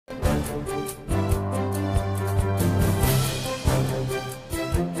এ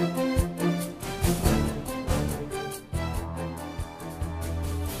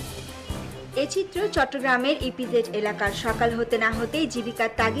চিত্র চট্টগ্রামের ইপিজেড এলাকার সকাল হতে না হতেই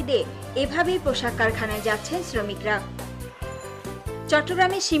জীবিকার তাগিদে এভাবেই পোশাক কারখানায় যাচ্ছেন শ্রমিকরা।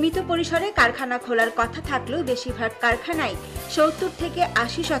 চট্টগ্রামে সীমিত পরিসরে কারখানা খোলার কথা থাকলেও বেশিরভাগ কারখানায় ৭০ থেকে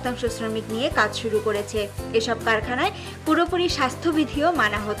 ৮০% শ্রমিক নিয়ে কাজ শুরু করেছে। এসব কারখানায় পুরোপুরি স্বাস্থ্যবিধিও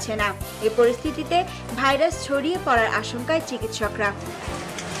মানা হচ্ছে না। এ পরিস্থিতিতে ভাইরাস ছড়িয়ে পড়ার আশঙ্কায় চিকিৎসকরা।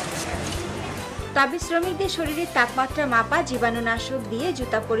 তবে শ্রমিকদের শরীরের তাপমাত্রা মাপা, জীবাণুনাশক দিয়ে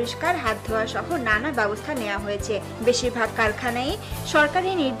জুতা পরিষ্কার, হাত ধোয়া সহ নানা ব্যবস্থা নেওয়া হয়েছে। বেশিরভাগ কারখানায় সরকারি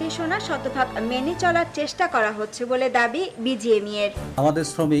নির্দেশনা শতভাগ মেনে চলার চেষ্টা করা হচ্ছে বলে দাবি বিজিএমইএর। আমাদের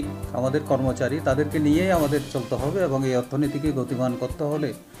শ্রমিক, আমাদের কর্মচারী, তাদেরকে নিয়েই আমাদের চলতে হবে এবং এই অর্থনীতিকে গতিমান করতে হলে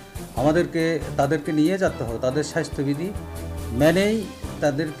তাদেরকে নিয়ে যেতে হবে। তাদের স্বাস্থ্যবিধি মেনেই,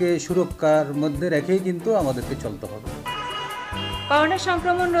 তাদেরকে সুরক্ষার মধ্যে রেখেই কিন্তু আমাদেরকে চলতে হবে। করোনা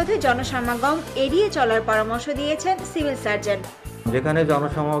সংক্রমণ রোধে জনসমাগম এড়িয়ে চলার পরামর্শ দিয়েছেন সিভিল সার্জন। যেখানে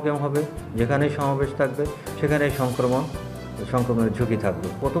জনসমাগম হবে, যেখানে সমাবেশ থাকবে, সেখানে সংক্রমণের ঝুঁকি থাকবে।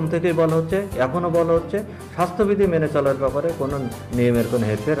 প্রথম থেকেই বলা হচ্ছে, এখনও বলা হচ্ছে, স্বাস্থ্যবিধি মেনে চলার ব্যাপারে কোনো নিয়মের কোনো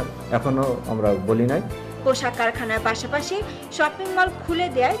হেরফের এখনও আমরা বলি নাই। পোশাক কারখানার পাশাপাশি শপিং মল খুলে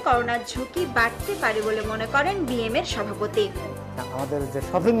দেওয়ায় করোনার ঝুঁকি বাড়তে পারে বলে মনে করেন বিএমএর সভাপতি। আমাদের যে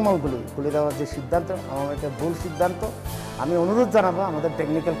শপিং মলগুলি খুলে দেওয়ার যে সিদ্ধান্ত, আমার একটা ভুল সিদ্ধান্ত। আমি অনুরোধ জানাবো আমাদের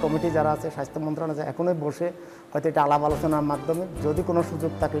টেকনিক্যাল কমিটি যারা আছে, স্বাস্থ্য মন্ত্রণালয় এখনই বসে হয়তো এটা আলাপ আলোচনার মাধ্যমে যদি কোনো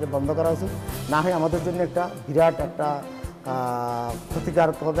সুযোগ থাকে এটা বন্ধ করা উচিত, না হয় আমাদের জন্য একটা বিরাট একটা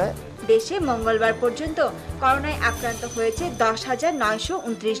ক্ষতিকারক হবে। দেশে মঙ্গলবার পর্যন্ত করোনায় আক্রান্ত হয়েছে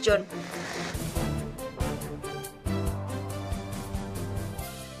 10,929 জন।